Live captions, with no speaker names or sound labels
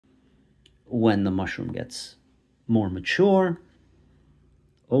when the mushroom gets more mature,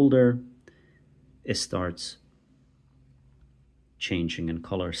 older, it starts changing in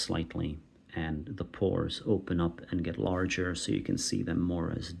color slightly, and the pores open up and get larger, so you can see them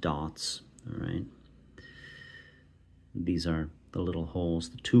more as dots. All right, these are the little holes,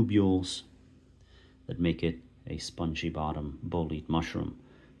 the tubules that make it a spongy bottom bolete mushroom.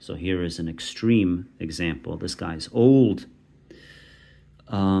 So here is an extreme example. This guy's old.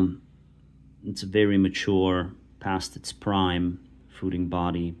 It's very mature, past its prime, fruiting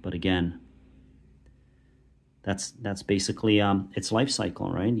body, but again, that's basically its life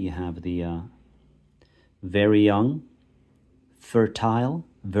cycle, right? You have the very young, fertile,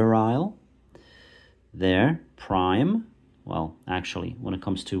 virile, there, prime. Well, actually, when it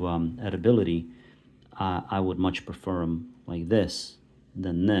comes to edibility, I would much prefer them like this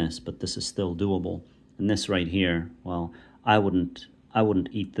than this, but this is still doable. And this right here, well, I wouldn't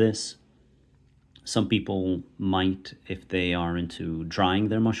eat this. Some people might if they are into drying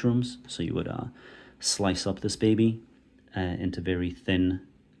their mushrooms. So you would slice up this baby into very thin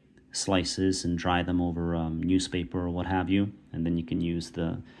slices and dry them over newspaper or what have you. And then you can use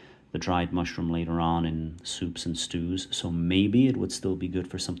the dried mushroom later on in soups and stews. So maybe it would still be good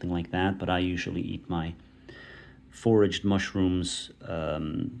for something like that. But I usually eat my foraged mushrooms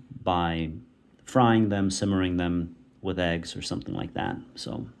by frying them, simmering them with eggs or something like that.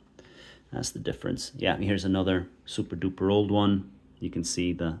 So that's the difference. Yeah, here's another super duper old one. You can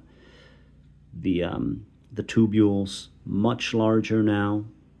see the tubules much larger now.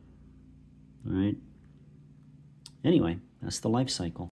 All right. Anyway, that's the life cycle.